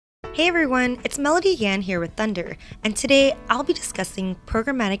Hey everyone, it's Melody Yan here with Thunder, and today I'll be discussing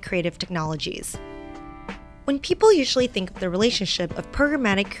programmatic creative technologies. When people usually think of the relationship of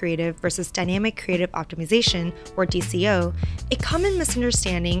programmatic creative versus dynamic creative optimization, or DCO, a common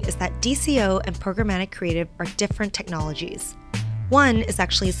misunderstanding is that DCO and programmatic creative are different technologies. One is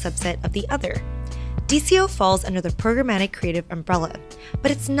actually a subset of the other. DCO falls under the programmatic creative umbrella,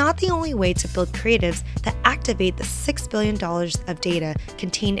 but it's not the only way to build creatives that activate the $6 billion of data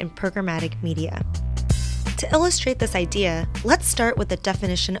contained in programmatic media. To illustrate this idea, let's start with the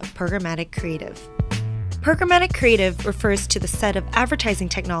definition of programmatic creative. Programmatic creative refers to the set of advertising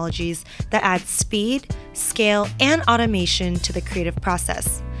technologies that add speed, scale, and automation to the creative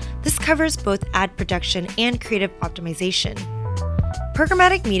process. This covers both ad production and creative optimization.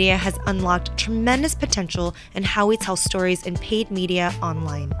 Programmatic media has unlocked tremendous potential in how we tell stories in paid media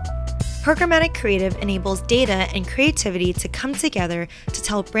online. Programmatic creative enables data and creativity to come together to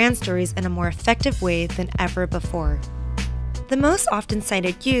tell brand stories in a more effective way than ever before. The most often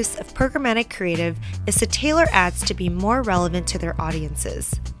cited use of programmatic creative is to tailor ads to be more relevant to their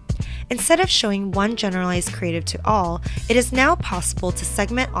audiences. Instead of showing one generalized creative to all, it is now possible to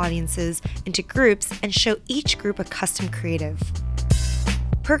segment audiences into groups and show each group a custom creative.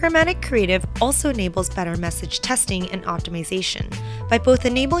 Programmatic creative also enables better message testing and optimization by both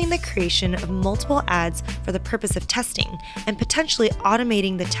enabling the creation of multiple ads for the purpose of testing and potentially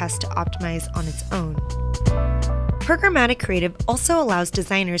automating the test to optimize on its own. Programmatic creative also allows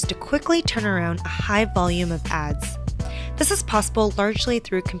designers to quickly turn around a high volume of ads. This is possible largely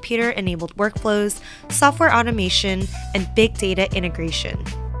through computer-enabled workflows, software automation, and big data integration.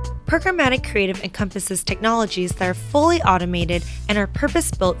 Programmatic creative encompasses technologies that are fully automated and are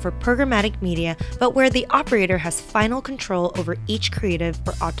purpose-built for programmatic media, but where the operator has final control over each creative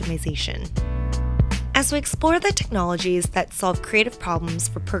or optimization. As we explore the technologies that solve creative problems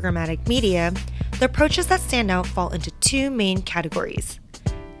for programmatic media, the approaches that stand out fall into two main categories: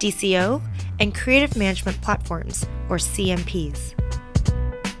 DCO and Creative Management Platforms, or CMPs.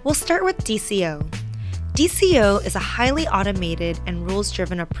 We'll start with DCO. DCO is a highly automated and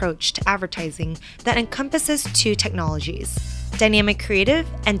rules-driven approach to advertising that encompasses two technologies: dynamic creative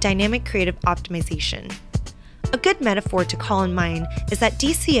and dynamic creative optimization. A good metaphor to call in mind is that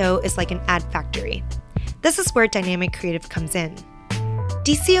DCO is like an ad factory. This is where dynamic creative comes in.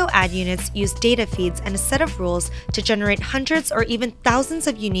 DCO ad units use data feeds and a set of rules to generate hundreds or even thousands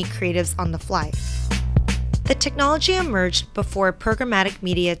of unique creatives on the fly. The technology emerged before programmatic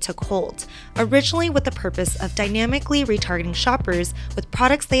media took hold, originally with the purpose of dynamically retargeting shoppers with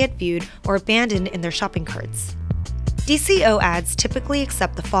products they had viewed or abandoned in their shopping carts. DCO ads typically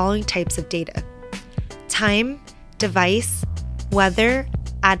accept the following types of data: time, device, weather,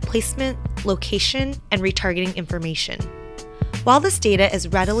 ad placement, location, and retargeting information. While this data is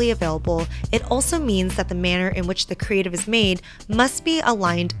readily available, it also means that the manner in which the creative is made must be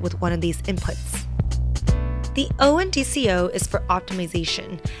aligned with one of these inputs. The O in DCO is for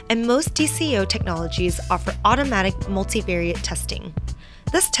optimization, and most DCO technologies offer automatic multivariate testing.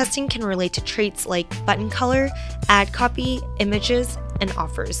 This testing can relate to traits like button color, ad copy, images, and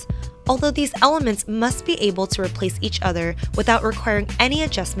offers, although these elements must be able to replace each other without requiring any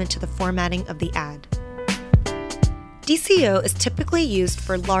adjustment to the formatting of the ad. DCO is typically used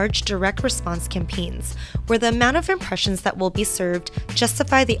for large direct response campaigns, where the amount of impressions that will be served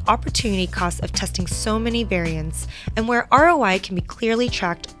justify the opportunity cost of testing so many variants, and where ROI can be clearly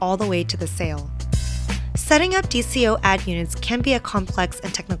tracked all the way to the sale. Setting up DCO ad units can be a complex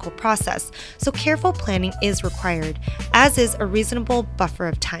and technical process, so careful planning is required, as is a reasonable buffer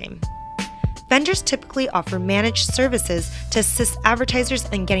of time. Vendors typically offer managed services to assist advertisers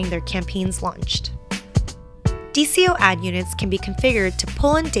in getting their campaigns launched. DCO ad units can be configured to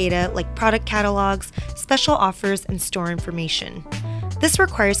pull in data like product catalogs, special offers, and store information. This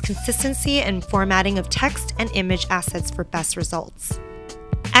requires consistency in formatting of text and image assets for best results.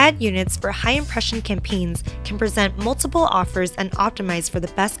 Ad units for high-impression campaigns can present multiple offers and optimize for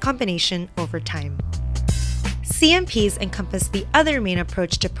the best combination over time. CMPs encompass the other main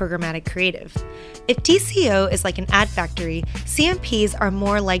approach to programmatic creative. If DCO is like an ad factory, CMPs are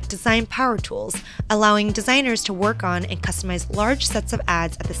more like design power tools, allowing designers to work on and customize large sets of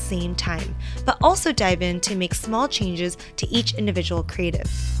ads at the same time, but also dive in to make small changes to each individual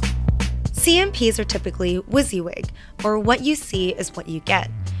creative. CMPs are typically WYSIWYG, or what you see is what you get.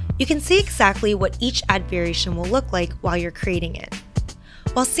 You can see exactly what each ad variation will look like while you're creating it.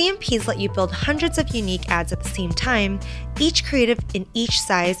 While CMPs let you build hundreds of unique ads at the same time, each creative in each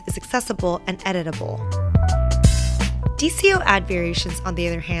size is accessible and editable. DCO ad variations, on the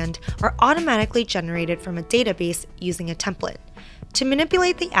other hand, are automatically generated from a database using a template. To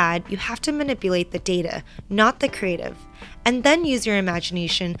manipulate the ad, you have to manipulate the data, not the creative, and then use your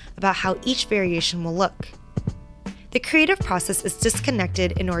imagination about how each variation will look. The creative process is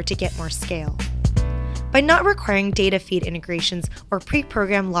disconnected in order to get more scale. By not requiring data feed integrations or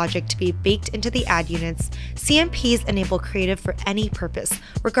pre-programmed logic to be baked into the ad units, CMPs enable creative for any purpose,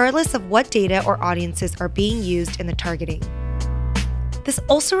 regardless of what data or audiences are being used in the targeting. This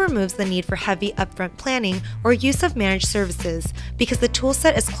also removes the need for heavy upfront planning or use of managed services because the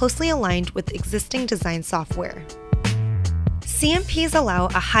toolset is closely aligned with existing design software. CMPs allow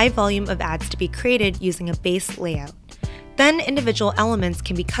a high volume of ads to be created using a base layout. Then individual elements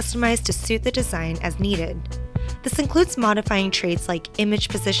can be customized to suit the design as needed. This includes modifying traits like image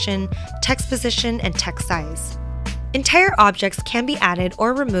position, text position, and text size. Entire objects can be added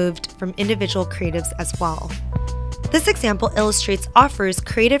or removed from individual creatives as well. This example illustrates offers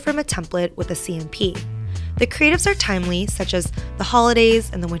created from a template with a CMP. The creatives are timely, such as the holidays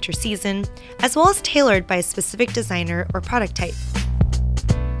and the winter season, as well as tailored by a specific designer or product type.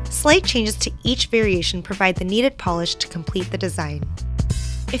 Slight changes to each variation provide the needed polish to complete the design.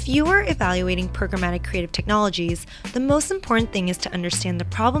 If you are evaluating programmatic creative technologies, the most important thing is to understand the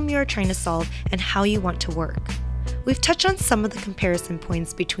problem you are trying to solve and how you want to work. We've touched on some of the comparison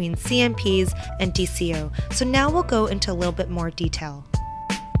points between CMPs and DCO, so now we'll go into a little bit more detail.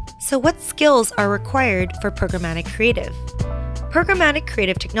 So what skills are required for programmatic creative? Programmatic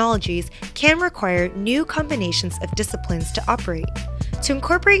creative technologies can require new combinations of disciplines to operate. To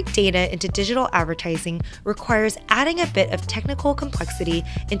incorporate data into digital advertising requires adding a bit of technical complexity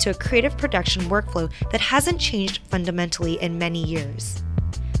into a creative production workflow that hasn't changed fundamentally in many years.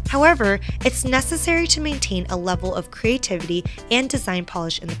 However, it's necessary to maintain a level of creativity and design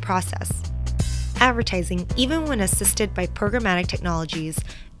polish in the process. Advertising, even when assisted by programmatic technologies,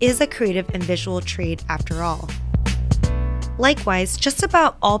 is a creative and visual trade after all. Likewise, just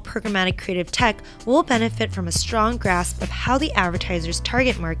about all programmatic creative tech will benefit from a strong grasp of how the advertiser's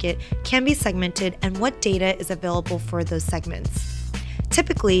target market can be segmented and what data is available for those segments.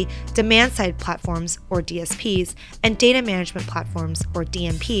 Typically, demand-side platforms, or DSPs, and data management platforms, or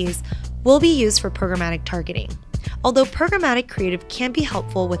DMPs, will be used for programmatic targeting, although programmatic creative can be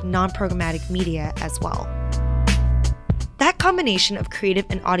helpful with non-programmatic media as well. That combination of creative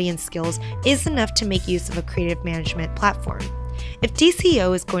and audience skills is enough to make use of a creative management platform. If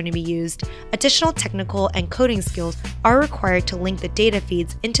DCO is going to be used, additional technical and coding skills are required to link the data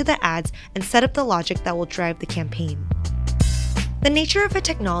feeds into the ads and set up the logic that will drive the campaign. The nature of a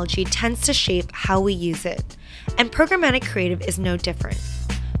technology tends to shape how we use it, and programmatic creative is no different.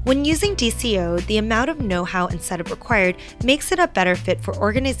 When using DCO, the amount of know-how and setup required makes it a better fit for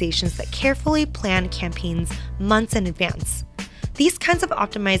organizations that carefully plan campaigns months in advance. These kinds of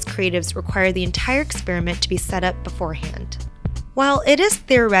optimized creatives require the entire experiment to be set up beforehand. While it is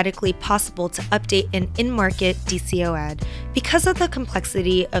theoretically possible to update an in-market DCO ad, because of the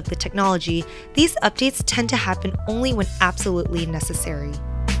complexity of the technology, these updates tend to happen only when absolutely necessary.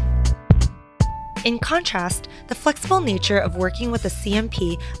 In contrast, the flexible nature of working with a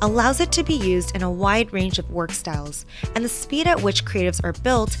CMP allows it to be used in a wide range of work styles, and the speed at which creatives are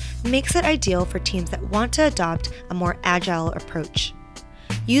built makes it ideal for teams that want to adopt a more agile approach.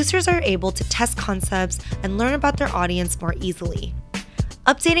 Users are able to test concepts and learn about their audience more easily.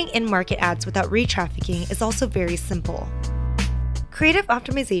 Updating in-market ads without retrafficking is also very simple. Creative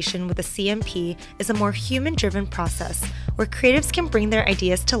optimization with a CMP is a more human-driven process where creatives can bring their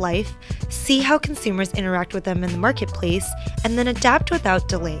ideas to life, see how consumers interact with them in the marketplace, and then adapt without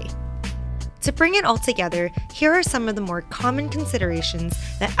delay. To bring it all together, here are some of the more common considerations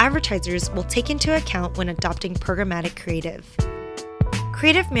that advertisers will take into account when adopting programmatic creative.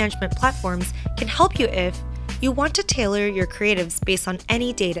 Creative management platforms can help you if you want to tailor your creatives based on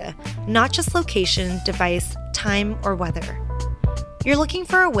any data, not just location, device, time, or weather. You're looking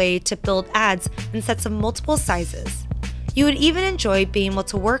for a way to build ads in sets of multiple sizes. You would even enjoy being able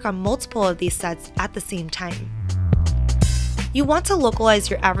to work on multiple of these sets at the same time. You want to localize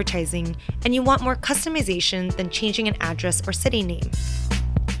your advertising, and you want more customization than changing an address or city name.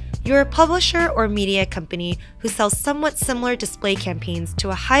 You're a publisher or media company who sells somewhat similar display campaigns to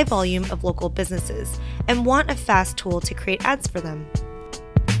a high volume of local businesses and want a fast tool to create ads for them.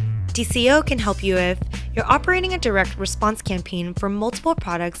 DCO can help you if you're operating a direct response campaign for multiple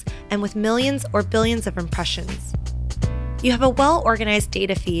products and with millions or billions of impressions. You have a well-organized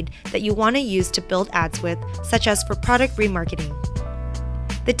data feed that you want to use to build ads with, such as for product remarketing.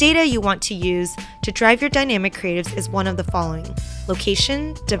 The data you want to use to drive your dynamic creatives is one of the following: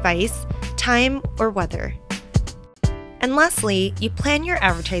 location, device, time, or weather. And lastly, you plan your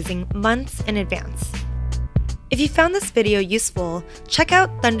advertising months in advance. If you found this video useful, check out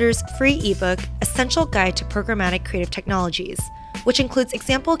Thunder's free ebook, Essential Guide to Programmatic Creative Technologies, which includes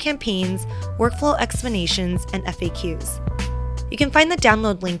example campaigns, workflow explanations, and FAQs. You can find the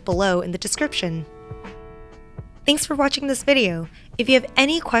download link below in the description. Thanks for watching this video. If you have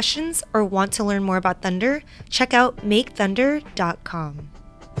any questions or want to learn more about Thunder, check out makethunder.com.